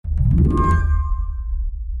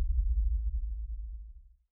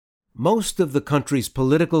most of the country's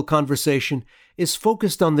political conversation is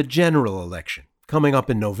focused on the general election coming up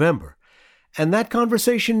in November. And that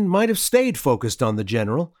conversation might have stayed focused on the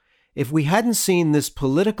general if we hadn't seen this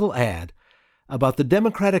political ad about the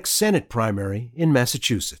Democratic Senate primary in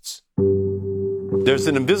Massachusetts. There's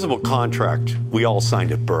an invisible contract we all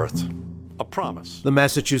signed at birth, a promise. The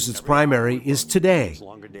Massachusetts primary is today.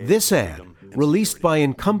 This ad, released by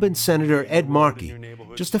incumbent Senator Ed Markey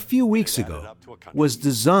just a few weeks ago, was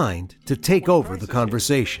designed to take over the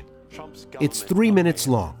conversation. It's 3 minutes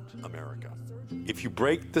long. If you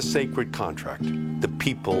break the sacred contract, the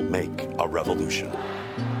people make a revolution.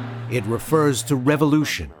 It refers to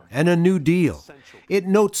revolution and a New Deal. It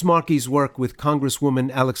notes Markey's work with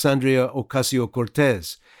Congresswoman Alexandria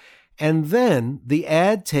Ocasio-Cortez. And then the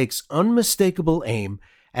ad takes unmistakable aim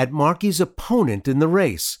at Markey's opponent in the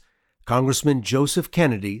race, Congressman Joseph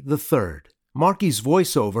Kennedy III. Markey's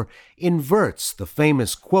voiceover inverts the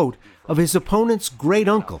famous quote of his opponent's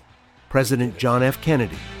great-uncle, President John F.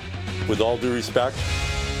 Kennedy. With all due respect,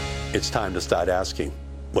 it's time to start asking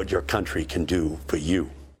what your country can do for you.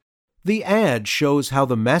 The ad shows how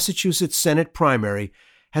the Massachusetts Senate primary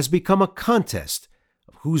has become a contest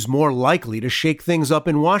of who's more likely to shake things up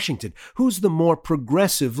in Washington, who's the more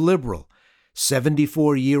progressive liberal.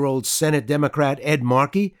 74-year-old Senate Democrat Ed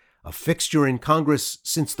Markey, a fixture in Congress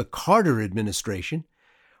since the Carter administration,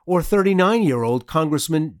 or 39-year-old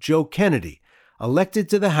Congressman Joe Kennedy, elected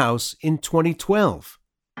to the House in 2012.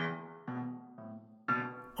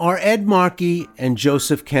 Are Ed Markey and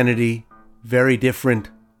Joseph Kennedy very different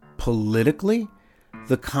politically?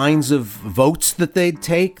 The kinds of votes that they'd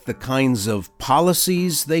take, the kinds of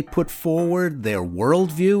policies they put forward, their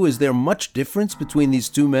worldview, is there much difference between these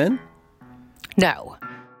two men? No.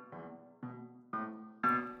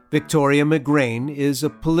 Victoria McGrane is a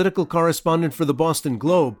political correspondent for the Boston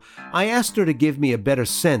Globe. I asked her to give me a better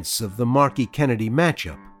sense of the Markey-Kennedy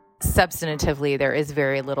matchup. Substantively, there is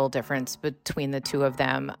very little difference between the two of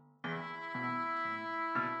them.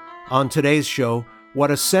 On today's show,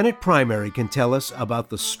 what a Senate primary can tell us about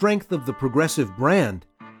the strength of the progressive brand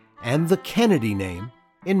and the Kennedy name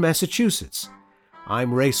in Massachusetts.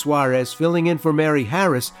 I'm Ray Suarez, filling in for Mary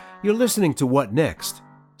Harris. You're listening to What Next?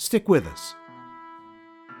 Stick with us.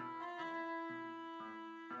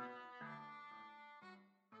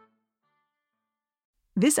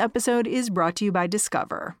 This episode is brought to you by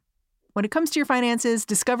Discover. When it comes to your finances,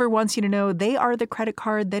 Discover wants you to know they are the credit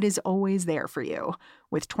card that is always there for you.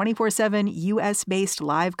 With 24/7 U.S.-based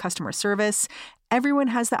live customer service, everyone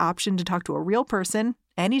has the option to talk to a real person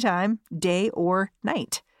anytime, day or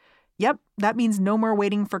night. Yep, that means no more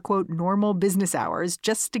waiting for, quote, normal business hours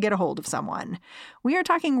just to get a hold of someone. We are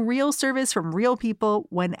talking real service from real people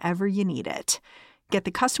whenever you need it. Get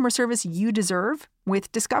the customer service you deserve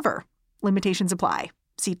with Discover. Limitations apply.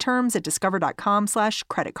 See terms at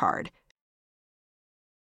discover.com/creditcard.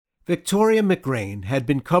 Victoria McGrane had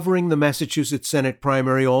been covering the Massachusetts Senate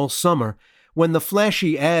primary all summer when the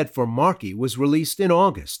flashy ad for Markey was released in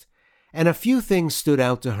August, and a few things stood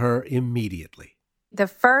out to her immediately. The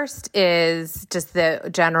first is just the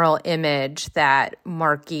general image that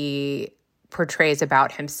Markey portrays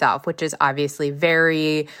about himself, which is obviously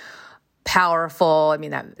very powerful. I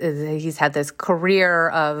mean, he's had this career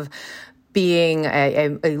of being a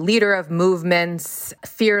leader of movements,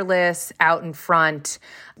 fearless, out in front.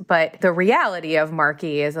 But the reality of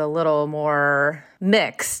Markey is a little more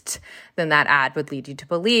mixed than that ad would lead you to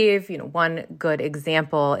believe. One good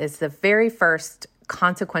example is the very first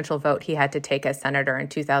consequential vote he had to take as senator in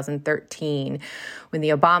 2013 when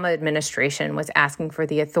the Obama administration was asking for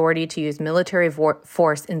the authority to use military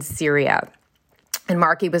force in Syria. And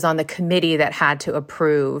Markey was on the committee that had to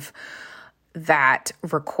approve that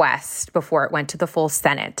request before it went to the full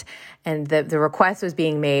Senate. And the request was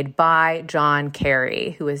being made by John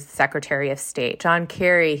Kerry, who is Secretary of State. John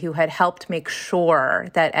Kerry, who had helped make sure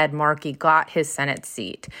that Ed Markey got his Senate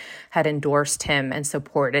seat, had endorsed him and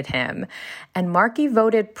supported him. And Markey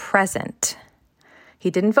voted present. He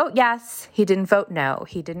didn't vote yes. He didn't vote no.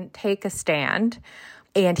 He didn't take a stand.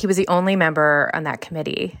 And he was the only member on that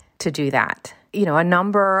committee to do that. A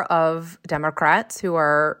number of Democrats who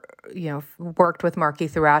are worked with Markey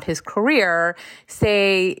throughout his career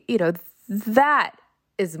say, that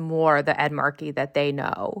is more the Ed Markey that they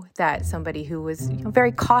know, that somebody who was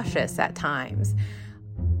very cautious at times.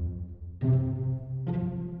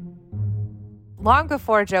 Long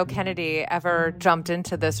before Joe Kennedy ever jumped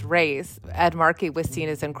into this race, Ed Markey was seen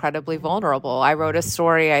as incredibly vulnerable. I wrote a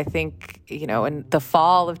story, I think, in the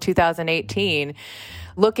fall of 2018,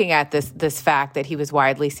 looking at this fact that he was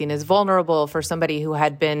widely seen as vulnerable for somebody who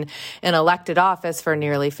had been in elected office for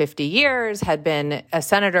nearly 50 years, had been a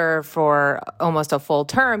senator for almost a full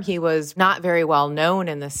term. He was not very well known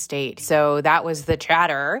in the state. So that was the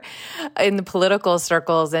chatter in the political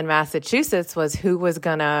circles in Massachusetts, was who was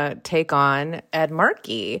going to take on Ed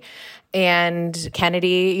Markey. And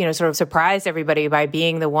Kennedy, sort of surprised everybody by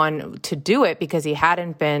being the one to do it, because he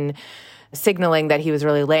hadn't been signaling that he was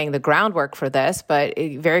really laying the groundwork for this, but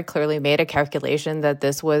it very clearly made a calculation that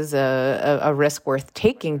this was a risk worth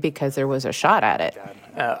taking because there was a shot at it.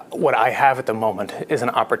 What I have at the moment is an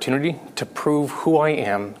opportunity to prove who I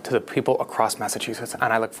am to the people across Massachusetts,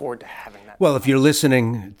 and I look forward to having that. Well, if you're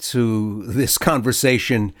listening to this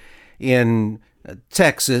conversation in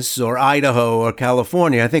Texas or Idaho or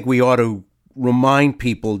California, I think we ought to remind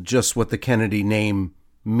people just what the Kennedy name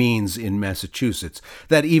means in Massachusetts.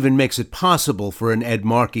 That even makes it possible for an Ed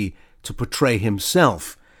Markey to portray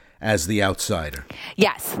himself as the outsider.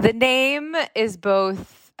 Yes, the name is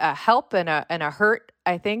both a help and a hurt,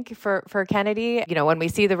 I think, for Kennedy. When we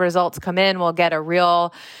see the results come in, we'll get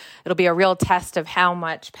it'll be a real test of how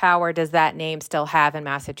much power does that name still have in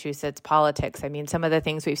Massachusetts politics. I mean, some of the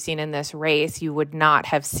things we've seen in this race, you would not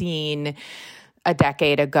have seen a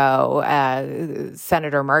decade ago.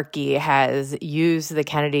 Senator Markey has used the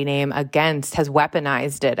Kennedy name has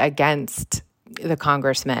weaponized it against the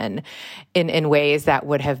congressman in ways that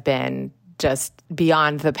would have been just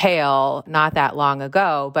beyond the pale not that long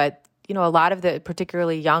ago. But, a lot of the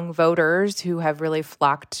particularly young voters who have really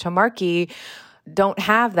flocked to Markey don't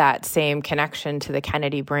have that same connection to the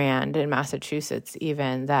Kennedy brand in Massachusetts,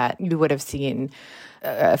 even, that you would have seen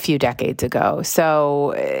a few decades ago.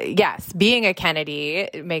 So, yes, being a Kennedy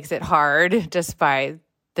makes it hard just by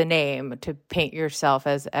the name to paint yourself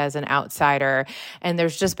as an outsider. And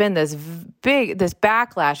there's just been this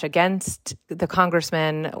backlash against the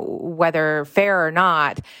congressman, whether fair or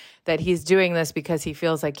not, that he's doing this because he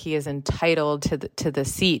feels like he is entitled to the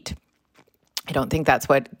seat. I don't think that's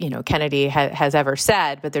what, Kennedy has ever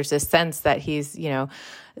said, but there's this sense that he's,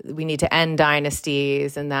 we need to end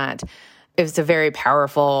dynasties, and that it's a very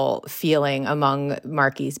powerful feeling among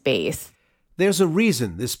Markey's base. There's a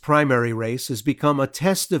reason this primary race has become a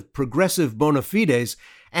test of progressive bona fides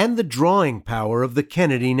and the drawing power of the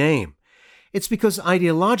Kennedy name. It's because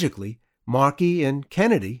ideologically, Markey and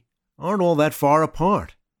Kennedy aren't all that far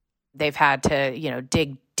apart. They've had to,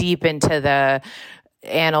 dig deep into the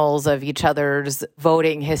annals of each other's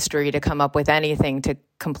voting history to come up with anything to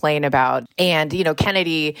complain about. And,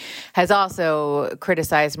 Kennedy has also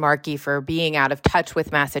criticized Markey for being out of touch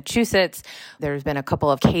with Massachusetts. There's been a couple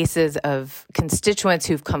of cases of constituents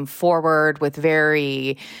who've come forward with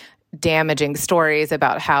very damaging stories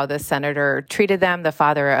about how the senator treated them. The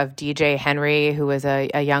father of DJ Henry, who was a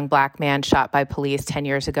young black man shot by police 10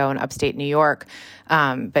 years ago in upstate New York,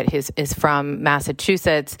 but is from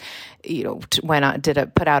Massachusetts,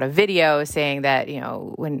 put out a video saying that,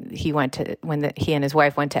 when he and his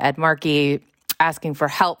wife went to Ed Markey, asking for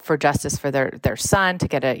help for justice for their son, to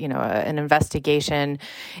get an investigation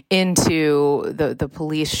into the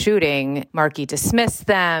police shooting, Markey dismissed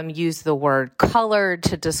them, used the word colored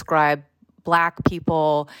to describe black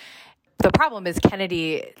people. The problem is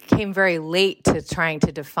Kennedy came very late to trying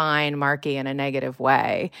to define Markey in a negative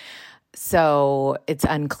way. So it's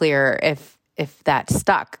unclear if that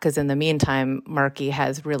stuck, because in the meantime, Markey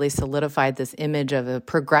has really solidified this image of a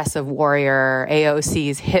progressive warrior,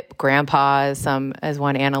 AOC's hip grandpa, as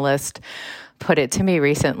one analyst put it to me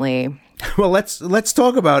recently. Well, let's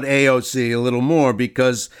talk about AOC a little more,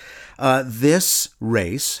 because this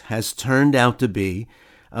race has turned out to be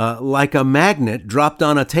like a magnet dropped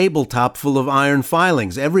on a tabletop full of iron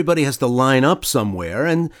filings. Everybody has to line up somewhere,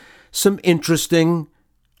 and some interesting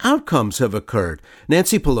outcomes have occurred.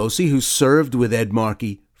 Nancy Pelosi, who served with Ed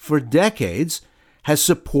Markey for decades, has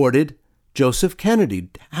supported Joseph Kennedy.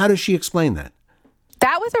 How does she explain that?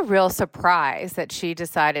 That was a real surprise that she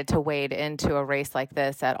decided to wade into a race like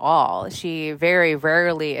this at all. She very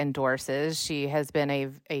rarely endorses. She has been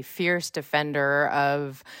a fierce defender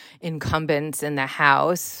of incumbents in the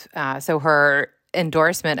House. So her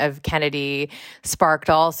endorsement of Kennedy sparked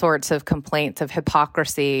all sorts of complaints of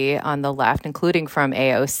hypocrisy on the left, including from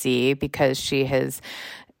AOC, because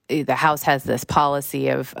the House has this policy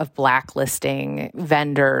of blacklisting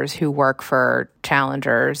vendors who work for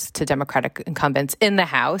challengers to Democratic incumbents in the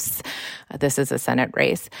House. This is a Senate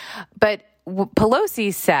race. But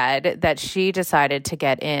Pelosi said that she decided to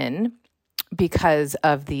get in because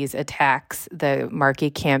of these attacks, the Markey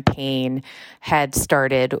campaign had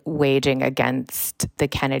started waging against the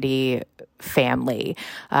Kennedy family.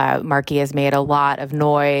 Markey has made a lot of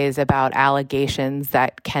noise about allegations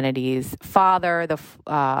that Kennedy's father,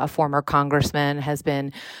 a former congressman, has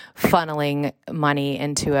been funneling money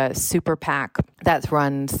into a super PAC that's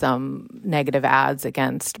run some negative ads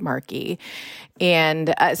against Markey.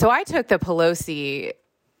 And so I took the Pelosi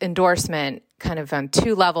endorsement kind of on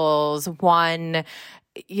two levels. One,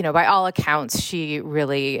 by all accounts, she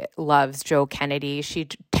really loves Joe Kennedy. She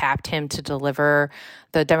tapped him to deliver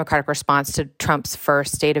the Democratic response to Trump's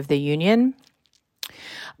first State of the Union.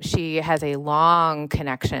 She has a long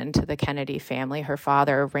connection to the Kennedy family. Her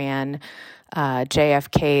father ran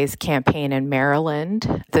JFK's campaign in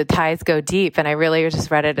Maryland. The ties go deep, and I really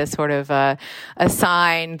just read it as sort of a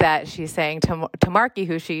sign that she's saying to Markey,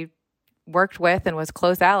 who she worked with and was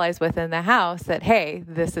close allies with in the House, that, hey,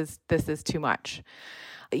 this is too much.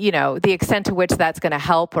 The extent to which that's going to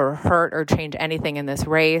help or hurt or change anything in this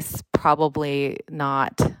race, probably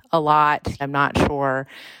not a lot. I'm not sure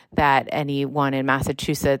that anyone in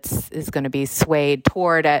Massachusetts is going to be swayed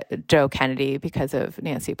toward Joe Kennedy because of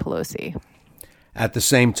Nancy Pelosi. At the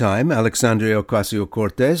same time, Alexandria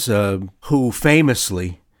Ocasio-Cortez, who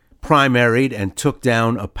famously primaried and took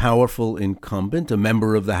down a powerful incumbent, a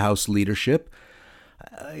member of the House leadership,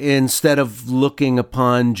 instead of looking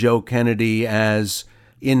upon Joe Kennedy as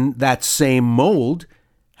in that same mold,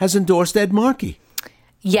 has endorsed Ed Markey.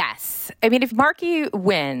 Yes. I mean, if Markey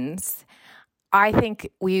wins, I think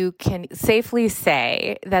we can safely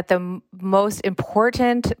say that the most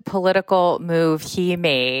important political move he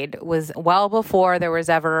made was well before there was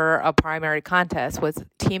ever a primary contest, was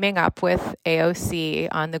teaming up with AOC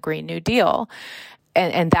on the Green New Deal.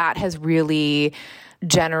 And that has really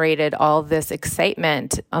generated all this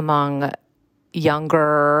excitement among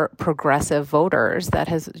younger progressive voters that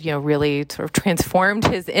has, really sort of transformed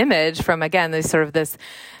his image from, again, this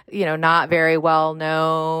not very well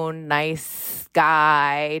known, nice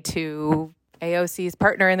guy to AOC's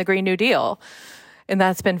partner in the Green New Deal. And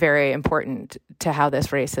that's been very important to how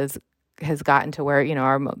this race has gotten to where,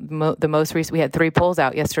 the most recent, we had 3 polls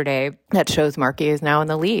out yesterday that shows Markey is now in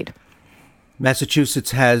the lead.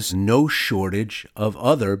 Massachusetts has no shortage of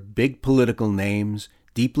other big political names,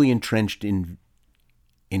 deeply entrenched in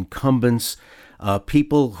incumbents,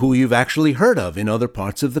 people who you've actually heard of in other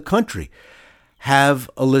parts of the country. Have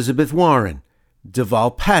Elizabeth Warren,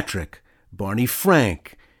 Deval Patrick, Barney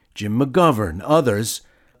Frank, Jim McGovern, others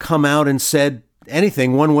come out and said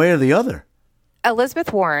anything one way or the other.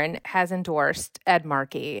 Elizabeth Warren has endorsed Ed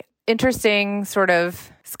Markey. Interesting sort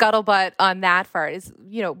of scuttlebutt on that part is,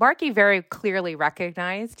 Markey very clearly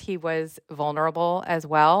recognized he was vulnerable as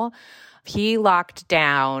well. He locked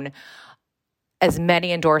down as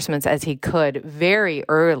many endorsements as he could very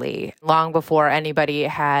early, long before anybody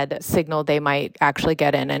had signaled they might actually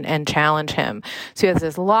get in and challenge him. So he has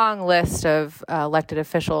this long list of elected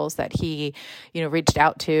officials that he, reached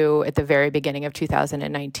out to at the very beginning of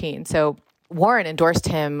 2019. So Warren endorsed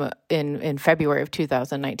him in February of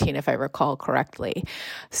 2019, if I recall correctly.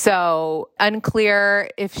 So unclear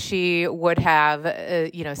if she would have,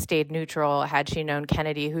 stayed neutral had she known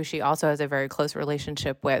Kennedy, who she also has a very close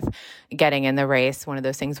relationship with, getting in the race. One of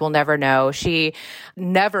those things we'll never know. She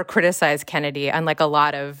never criticized Kennedy, unlike a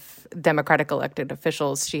lot of Democratic elected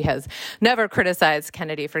officials. She has never criticized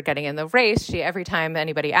Kennedy for getting in the race. Every time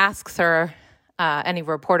anybody asks her, any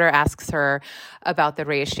reporter asks her about the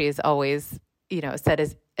race, she's always, said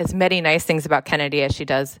as many nice things about Kennedy as she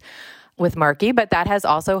does with Markey. But that has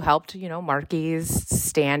also helped, Markey's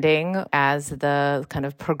standing as the kind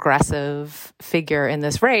of progressive figure in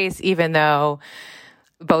this race, even though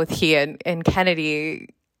both he and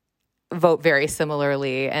Kennedy vote very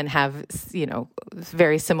similarly and have,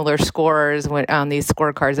 very similar scores on these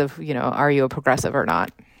scorecards of, are you a progressive or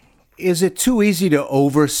not? Is it too easy to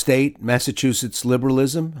overstate Massachusetts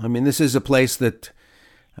liberalism? I mean, this is a place that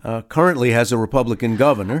currently has a Republican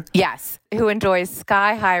governor. Yes, who enjoys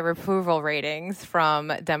sky-high approval ratings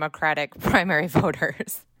from Democratic primary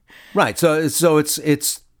voters. Right. So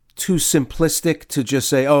it's too simplistic to just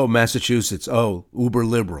say, oh, Massachusetts, oh, uber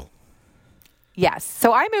liberal. Yes.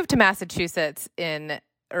 So I moved to Massachusetts in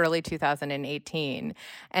early 2018,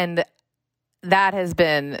 and that has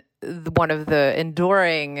been one of the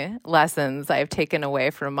enduring lessons I've taken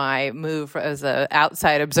away from my move as an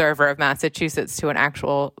outside observer of Massachusetts to an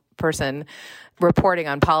actual person reporting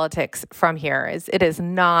on politics from here. Is it is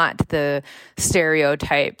not the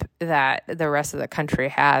stereotype that the rest of the country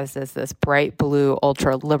has as this bright blue,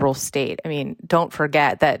 ultra liberal state. I mean, don't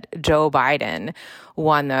forget that Joe Biden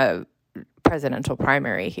won the presidential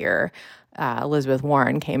primary here Elizabeth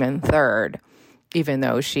Warren came in third, even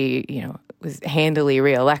though she, was handily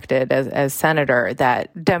reelected as senator,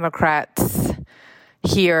 that Democrats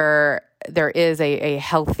here, there is a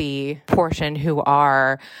healthy portion who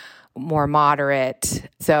are more moderate.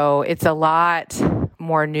 So it's a lot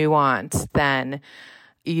more nuanced than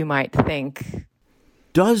you might think.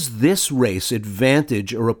 Does this race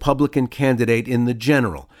advantage a Republican candidate in the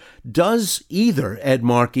general? Does either Ed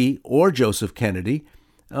Markey or Joseph Kennedy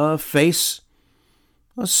face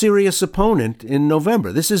a serious opponent in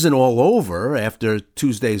November? This isn't all over after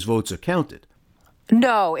Tuesday's votes are counted.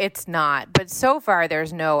 No, it's not. But so far,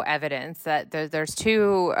 there's no evidence that there's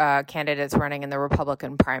two candidates running in the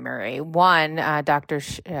Republican primary. One, Dr.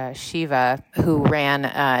 Shiva, who ran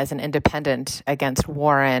as an independent against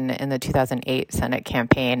Warren in the 2008 Senate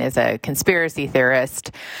campaign, is a conspiracy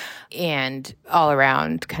theorist and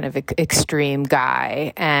all-around kind of extreme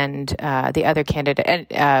guy. And the other candidate,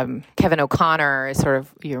 Kevin O'Connor, is sort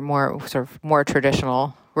of your more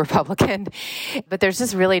traditional Republican. But there's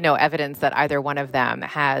just really no evidence that either one of them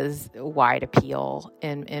has wide appeal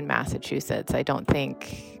in Massachusetts. I don't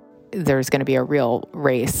think there's going to be a real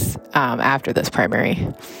race after this primary.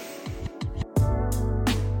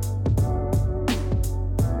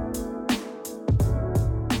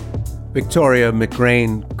 Victoria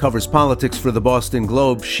McGrane covers politics for the Boston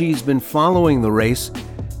Globe. She's been following the race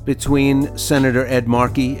between Senator Ed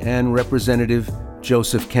Markey and Representative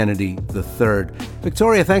Joseph Kennedy III.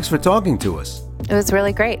 Victoria, thanks for talking to us. It was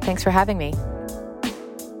really great. Thanks for having me.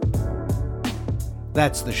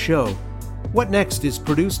 That's the show. What Next is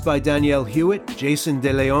produced by Danielle Hewitt, Jason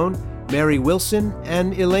DeLeon, Mary Wilson,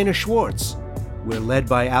 and Elena Schwartz. We're led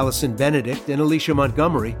by Allison Benedict and Alicia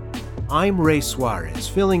Montgomery. I'm Ray Suarez,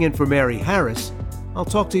 filling in for Mary Harris. I'll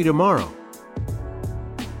talk to you tomorrow.